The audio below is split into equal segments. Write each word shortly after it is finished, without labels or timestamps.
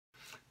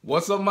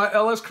What's up, my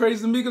LS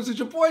crazy amigos? It's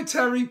your boy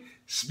Terry,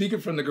 speaking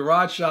from the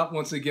garage shop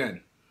once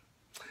again.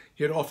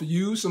 Here to offer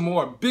you some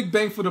more big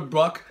bang for the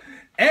buck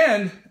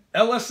and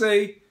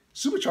LSA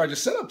Supercharger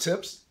setup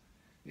tips.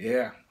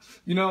 Yeah,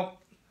 you know,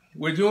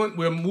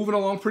 we're moving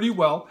along pretty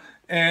well,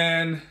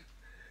 and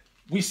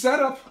we set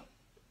up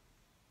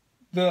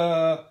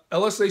the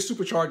LSA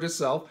Supercharger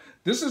itself.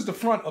 This is the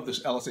front of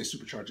this LSA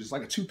Supercharger. It's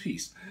like a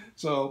two-piece.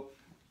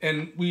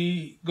 And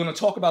we're going to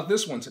talk about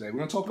this one today. We're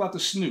going to talk about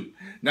the snoot.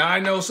 Now, I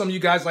know some of you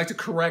guys like to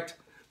correct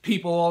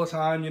people all the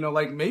time,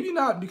 like maybe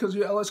not because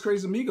you're LS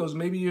Crazy Amigos.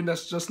 Maybe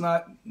that's just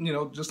not,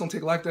 just don't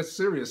take life that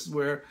serious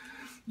where,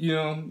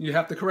 you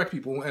have to correct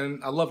people,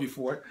 and I love you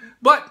for it.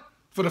 But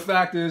for the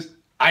fact is,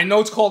 I know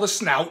it's called a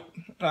snout,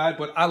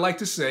 but I like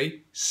to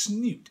say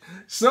snoot.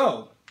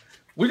 So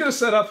we're going to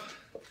set up,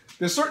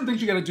 there's certain things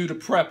you got to do to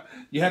prep.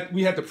 We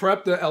had to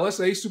prep the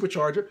LSA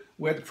Supercharger.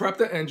 We had to prep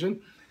the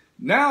engine.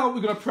 Now we're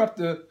going to prep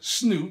the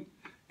snoot,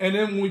 and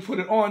then when we put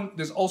it on,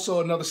 there's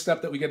also another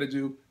step that we got to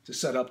do to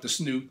set up the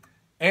snoot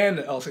and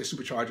the LSA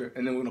Supercharger,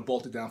 and then we're going to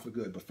bolt it down for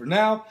good. But for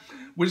now,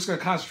 we're just going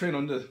to concentrate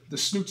on the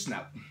snoot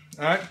snout.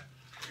 All right?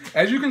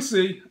 As you can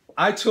see,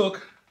 I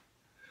took,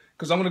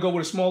 because I'm going to go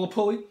with a smaller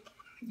pulley.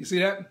 You see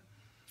that?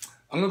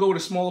 I'm going to go with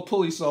a smaller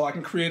pulley so I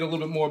can create a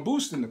little bit more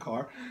boost in the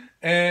car.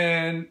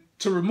 And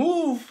to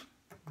remove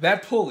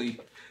that pulley,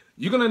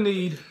 you're going to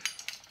need,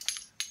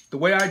 the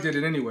way I did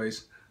it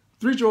anyways,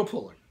 3-jaw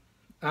puller.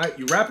 All right,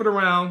 you wrap it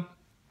around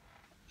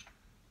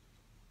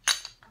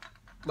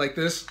like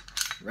this,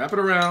 wrap it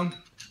around,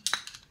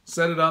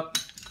 set it up,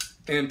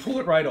 and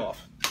pull it right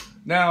off.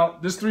 Now,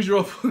 this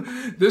 3-jaw,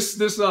 this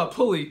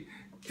pulley,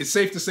 it's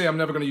safe to say I'm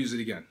never going to use it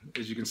again.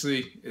 As you can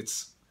see,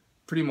 it's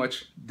pretty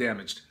much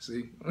damaged.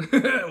 See,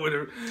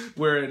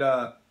 where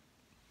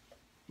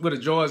the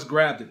jaws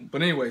grabbed it.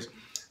 But anyways,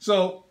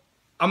 so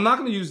I'm not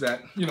going to use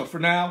that. For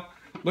now,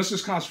 let's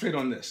just concentrate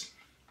on this.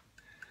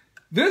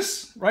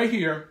 This right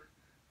here,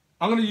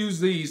 I'm going to use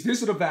these.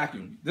 These are the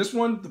vacuum. This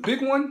one, the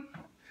big one,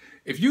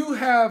 if you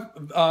have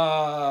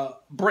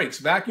brakes,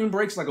 vacuum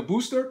brakes like a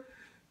booster,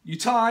 you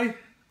tie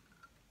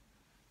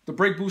the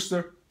brake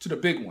booster to the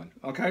big one,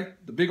 okay?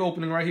 The big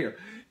opening right here.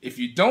 If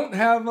you don't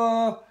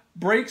have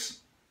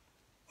brakes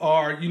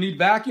or you need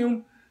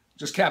vacuum,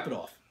 just cap it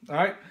off, all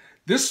right?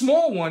 This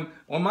small one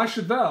on my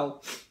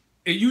Chevelle,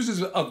 it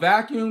uses a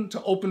vacuum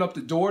to open up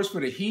the doors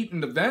for the heat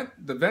and the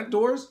vent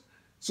doors.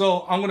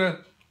 So I'm going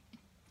to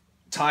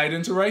tie it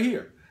into right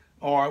here,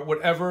 or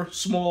whatever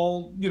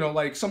small,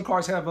 like some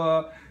cars have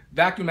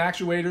vacuum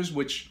actuators,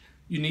 which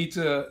you need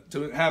to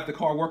have the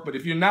car work. But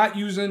if you're not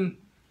using,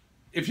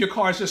 if your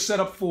car is just set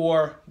up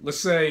for, let's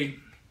say,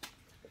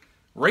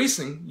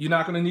 racing, you're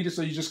not going to need it,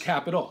 so you just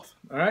cap it off.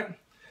 All right.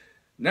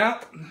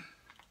 Now,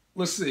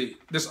 let's see.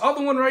 This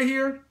other one right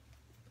here,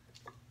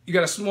 you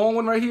got a small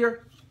one right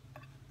here,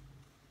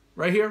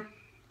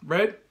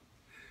 red.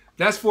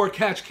 That's for a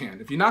catch can.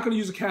 If you're not going to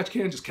use a catch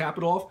can, just cap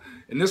it off.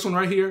 And this one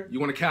right here, you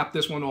want to cap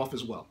this one off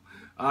as well.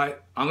 All right,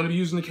 I'm going to be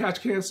using the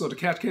catch can, so the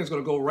catch can is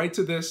going to go right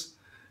to this,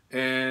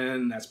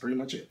 and that's pretty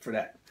much it for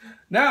that.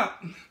 Now,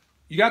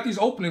 you got these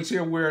openings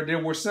here where there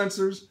were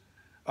sensors.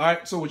 All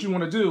right, so what you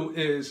want to do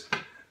is,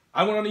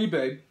 I went on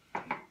eBay,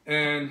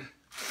 and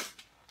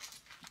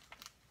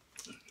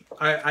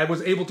I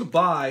was able to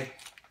buy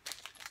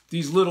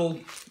these little,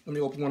 let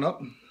me open one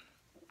up.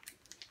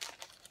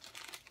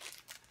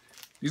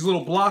 These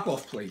little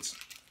block-off plates.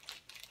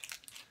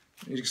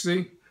 As you can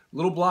see,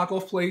 little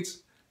block-off plates,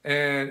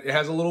 and it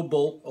has a little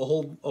bolt,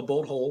 a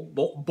bolt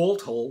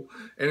hole,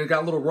 and it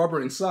got a little rubber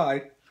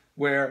inside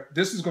where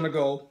this is going to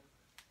go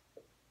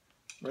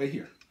right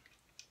here.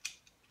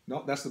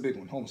 No, that's the big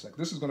one. Hold on a sec.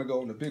 This is going to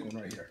go in the big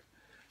one right here.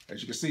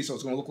 As you can see, so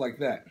it's going to look like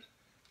that.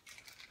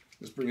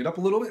 Let's bring it up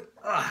a little bit.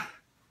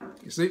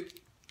 You see?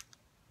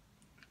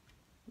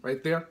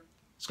 Right there.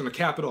 It's going to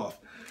cap it off.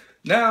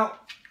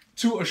 Now,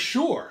 to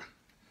assure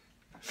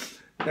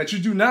that you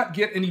do not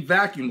get any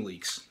vacuum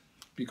leaks,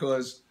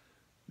 because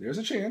there's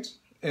a chance,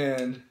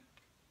 and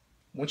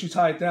once you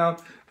tie it down,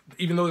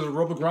 even though there's a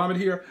rubber grommet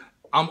here,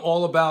 I'm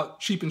all about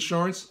cheap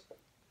insurance.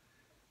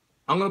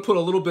 I'm going to put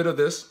a little bit of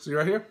this, see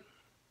right here?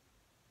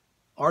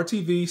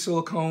 RTV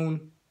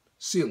silicone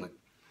sealant.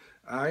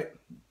 All right?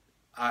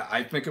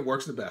 I think it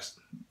works the best,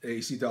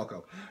 AEC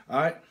Delco. All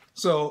right?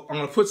 So I'm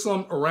going to put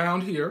some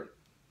around here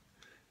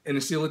and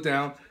then seal it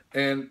down,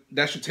 and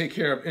that should take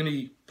care of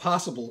any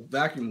possible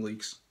vacuum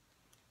leaks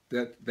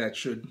that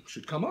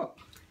should come up.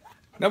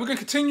 Now we're going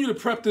to continue to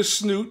prep this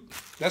snoot.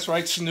 That's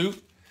right,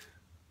 snoot.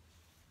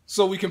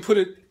 So we can put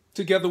it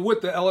together with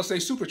the LSA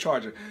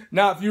Supercharger.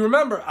 Now, if you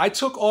remember, I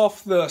took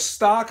off the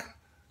stock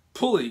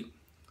pulley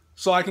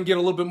so I can get a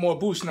little bit more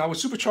boost. Now with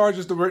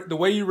superchargers, the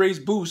way you raise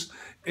boost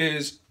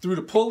is through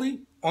the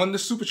pulley on the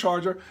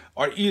supercharger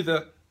or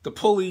either the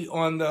pulley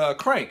on the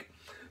crank.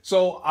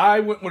 So I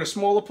went with a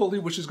smaller pulley,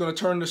 which is going to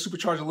turn the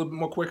supercharger a little bit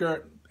more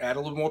quicker, add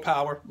a little more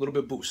power, a little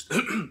bit boost,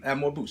 add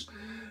more boost.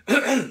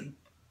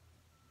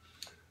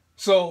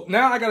 So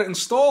now I got to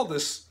install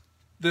this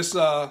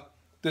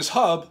this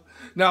hub.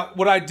 Now,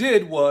 what I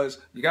did was,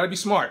 you got to be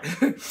smart.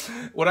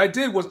 What I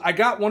did was I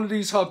got one of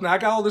these hubs. Now, I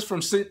got all this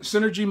from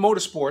Synergy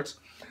Motorsports.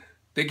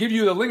 They give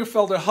you the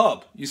Lingerfelder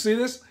hub. You see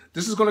this?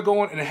 This is going to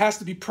go on, and it has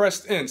to be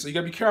pressed in, so you got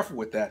to be careful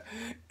with that.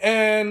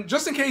 And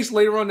just in case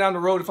later on down the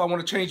road, if I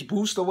want to change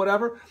boost or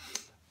whatever,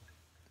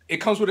 it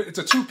comes with it's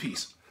a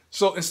two-piece.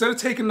 So instead of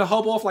taking the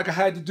hub off like I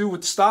had to do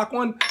with the stock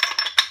one,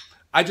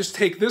 I just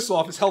take this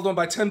off. It's held on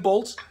by 10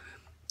 bolts,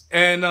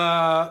 and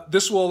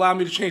this will allow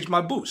me to change my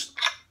boost.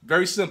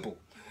 Very simple.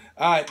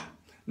 All right.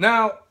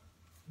 Now,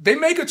 they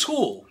make a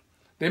tool.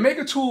 They make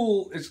a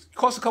tool. It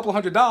costs a couple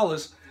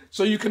 $100,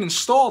 so you can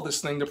install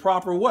this thing the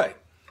proper way.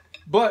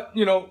 But,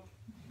 you know,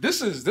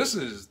 this is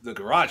the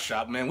garage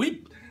shop, man.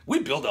 We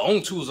build our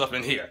own tools up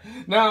in here.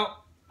 Now,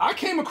 I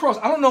came across,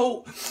 I don't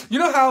know, you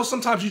know how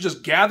sometimes you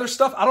just gather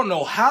stuff? I don't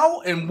know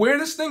how and where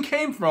this thing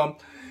came from,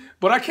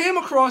 but I came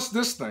across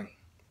this thing.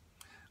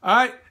 All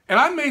right, and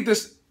I made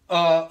this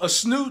a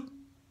snoot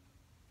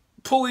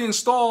pulley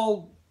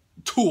install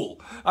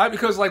tool. All right,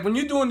 because like when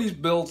you're doing these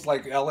builds,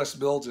 like LS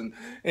builds, and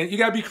you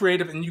gotta be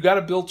creative and you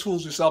gotta build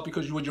tools yourself,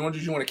 because you want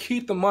to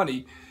keep the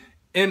money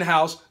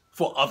in-house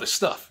for other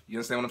stuff. You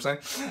understand what I'm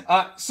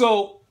saying?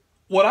 So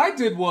what I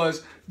did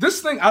was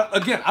this thing.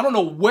 Again, I don't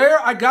know where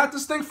I got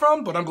this thing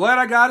from, but I'm glad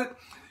I got it.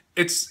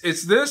 It's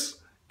this,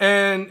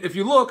 and if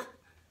you look,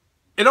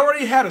 it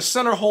already had a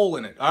center hole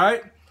in it. All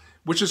right,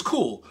 which is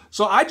cool.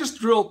 So I just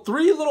drilled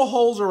 3 little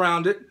holes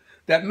around it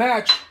that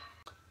match.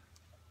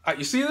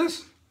 You see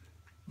this?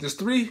 There's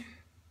 3,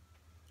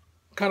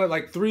 kind of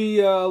like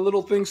 3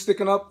 little things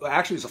sticking up.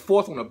 Actually, it's a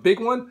 4th one, a big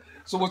one.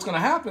 So what's going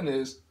to happen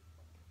is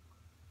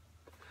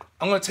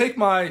I'm going to take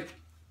my,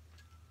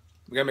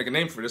 we got to make a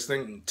name for this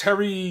thing,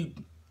 Terry,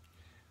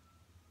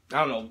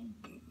 I don't know,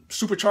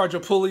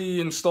 Supercharger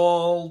Pulley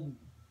install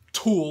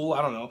tool,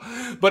 I don't know.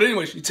 But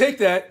anyways, you take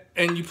that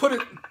and you put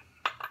it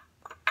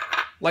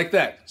like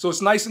that. So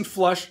it's nice and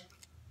flush.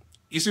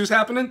 You see what's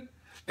happening?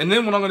 And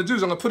then what I'm going to do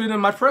is I'm going to put it in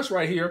my press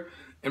right here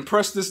and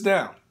press this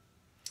down.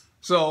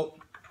 So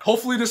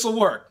hopefully this will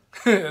work.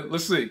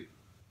 Let's see.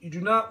 You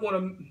do not want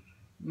to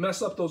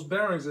mess up those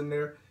bearings in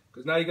there,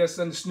 because now you got to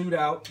send the snoot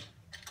out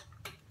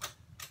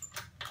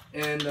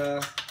and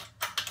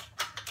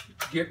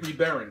get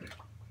rebearinged.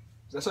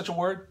 Is that such a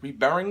word?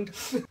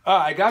 Rebearinged?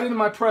 I got it in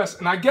my press,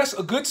 and I guess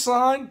a good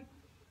sign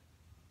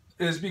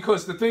is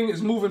because the thing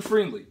is moving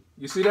freely.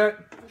 You see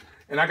that?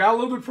 And I got a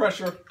little bit of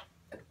pressure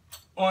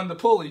on the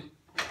pulley,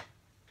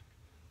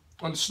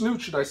 on the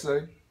snoot, should I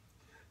say.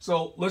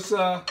 So let's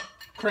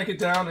crank it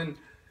down and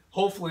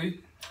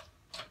hopefully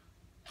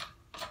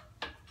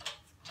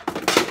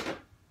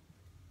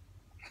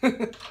I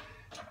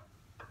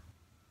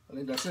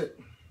think that's it.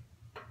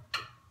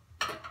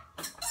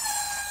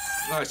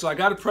 All right, so I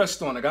got it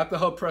pressed on. I got the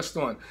hub pressed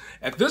on.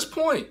 At this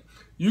point,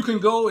 you can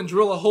go and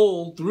drill a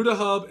hole through the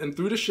hub and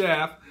through the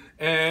shaft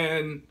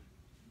and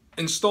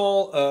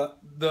install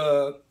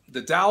the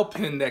dowel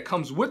pin that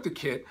comes with the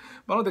kit.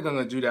 But I don't think I'm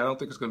going to do that. I don't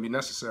think it's going to be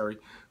necessary.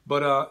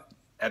 But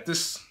at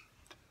this,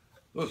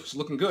 oh, it's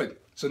looking good.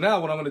 So now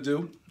what I'm going to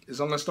do is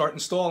I'm going to start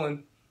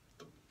installing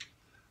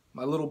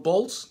my little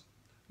bolts.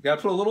 You got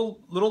to put a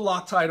little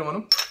Loctite on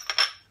them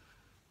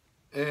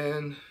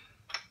and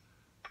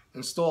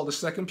install the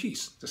second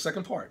piece, the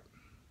second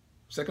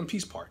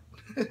piece part.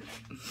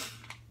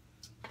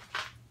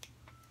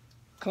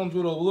 Comes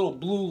with a little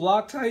blue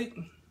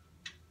Loctite.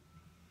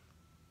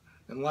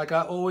 And like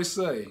I always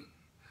say,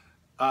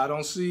 I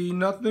don't see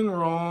nothing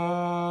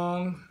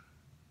wrong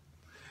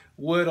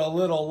with a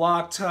little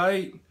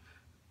Loctite.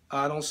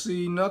 I don't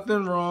see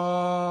nothing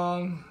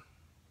wrong.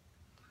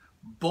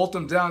 Bolt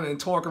them down and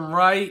torque them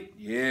right.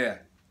 Yeah.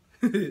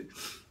 All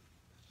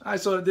right,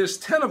 so there's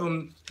 10 of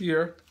them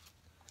here.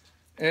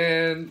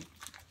 And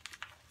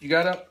you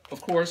gotta,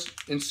 of course,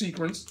 in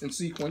sequence.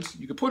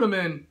 You can put them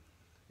in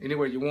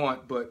anywhere you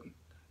want, but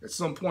at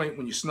some point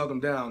when you snug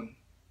them down,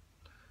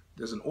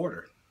 there's an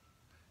order,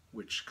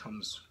 which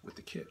comes with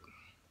the kit.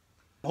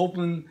 I'm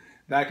hoping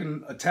that I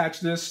can attach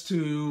this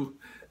to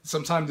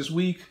sometime this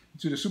week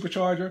to the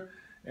supercharger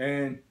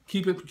and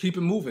keep it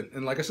moving.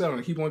 And like I said, I'm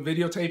gonna keep on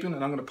videotaping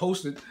and I'm gonna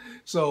post it.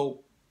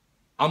 So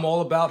I'm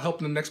all about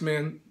helping the next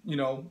man, you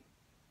know,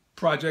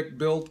 project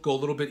build go a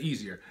little bit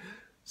easier.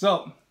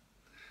 So,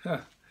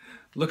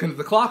 looking at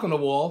the clock on the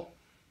wall,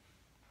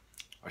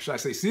 or should I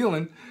say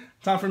ceiling,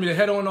 time for me to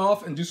head on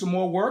off and do some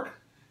more work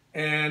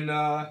and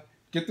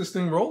get this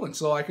thing rolling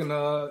so I can,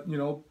 you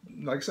know,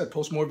 like I said,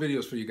 post more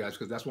videos for you guys,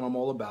 because that's what I'm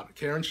all about.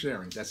 Care and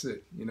sharing, that's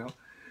it, you know.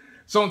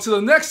 So until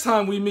the next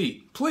time we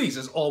meet, please,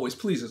 as always,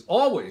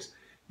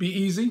 be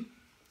easy.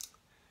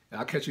 And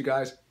I'll catch you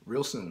guys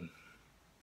real soon.